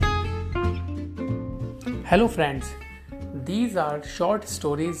Hello, friends. These are short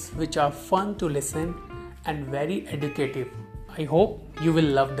stories which are fun to listen and very educative. I hope you will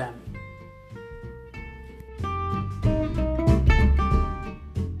love them.